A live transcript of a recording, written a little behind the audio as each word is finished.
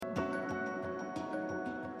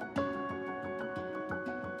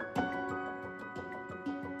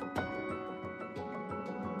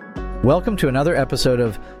Welcome to another episode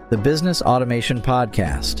of the Business Automation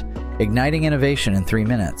Podcast, igniting innovation in 3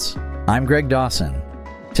 minutes. I'm Greg Dawson.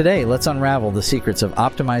 Today, let's unravel the secrets of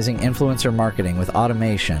optimizing influencer marketing with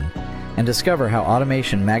automation and discover how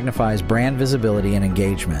automation magnifies brand visibility and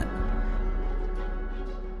engagement.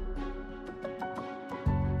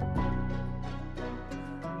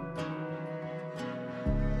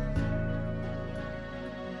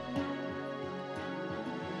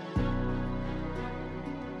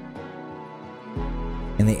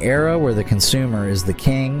 In the era where the consumer is the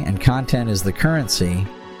king and content is the currency,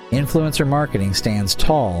 influencer marketing stands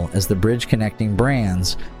tall as the bridge connecting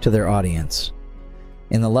brands to their audience.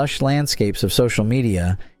 In the lush landscapes of social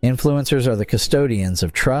media, influencers are the custodians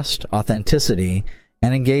of trust, authenticity,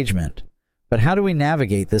 and engagement. But how do we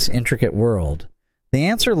navigate this intricate world? The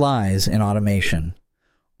answer lies in automation.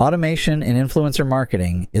 Automation in influencer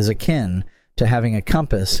marketing is akin to having a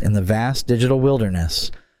compass in the vast digital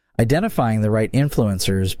wilderness. Identifying the right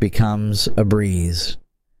influencers becomes a breeze.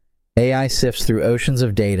 AI sifts through oceans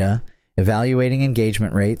of data, evaluating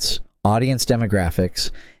engagement rates, audience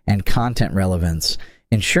demographics, and content relevance,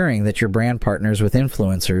 ensuring that your brand partners with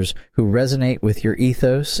influencers who resonate with your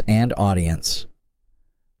ethos and audience.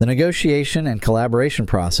 The negotiation and collaboration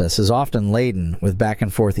process is often laden with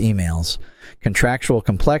back-and-forth emails, contractual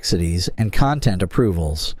complexities, and content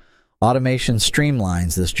approvals. Automation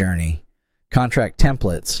streamlines this journey. Contract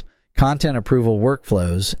templates, content approval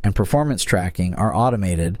workflows, and performance tracking are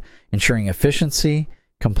automated, ensuring efficiency,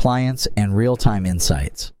 compliance, and real-time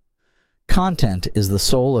insights. Content is the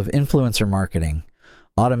soul of influencer marketing.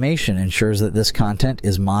 Automation ensures that this content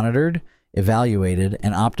is monitored, evaluated,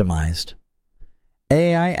 and optimized.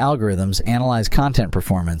 AI algorithms analyze content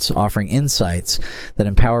performance, offering insights that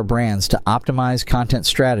empower brands to optimize content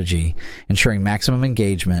strategy, ensuring maximum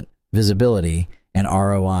engagement, visibility, and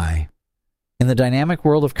ROI. In the dynamic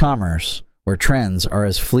world of commerce, where trends are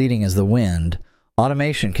as fleeting as the wind,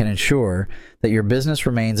 automation can ensure that your business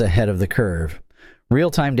remains ahead of the curve.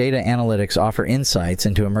 Real-time data analytics offer insights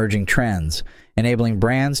into emerging trends, enabling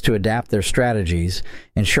brands to adapt their strategies,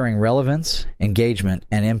 ensuring relevance, engagement,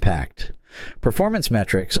 and impact. Performance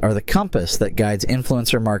metrics are the compass that guides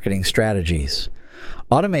influencer marketing strategies.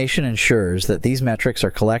 Automation ensures that these metrics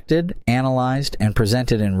are collected, analyzed, and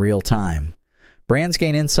presented in real time. Brands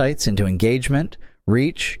gain insights into engagement,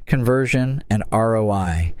 reach, conversion, and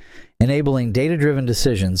ROI, enabling data-driven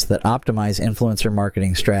decisions that optimize influencer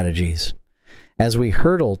marketing strategies. As we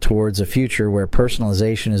hurtle towards a future where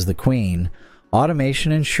personalization is the queen,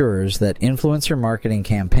 automation ensures that influencer marketing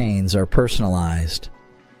campaigns are personalized.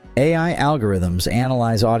 AI algorithms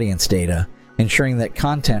analyze audience data, ensuring that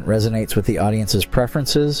content resonates with the audience's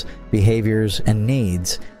preferences, behaviors, and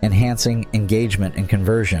needs, enhancing engagement and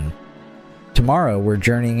conversion. Tomorrow, we're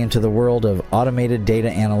journeying into the world of automated data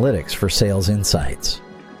analytics for sales insights.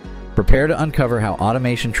 Prepare to uncover how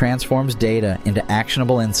automation transforms data into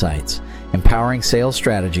actionable insights, empowering sales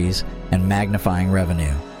strategies and magnifying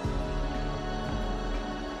revenue.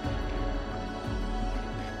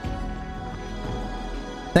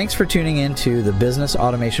 Thanks for tuning in to the Business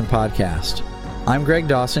Automation Podcast. I'm Greg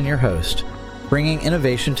Dawson, your host, bringing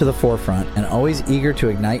innovation to the forefront and always eager to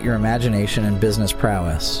ignite your imagination and business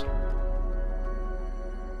prowess.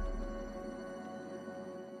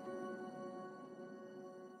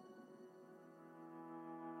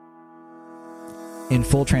 In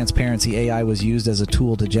full transparency, AI was used as a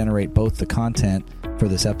tool to generate both the content for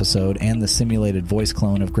this episode and the simulated voice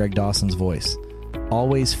clone of Greg Dawson's voice.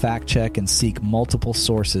 Always fact check and seek multiple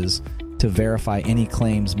sources to verify any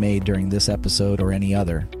claims made during this episode or any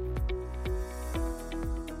other.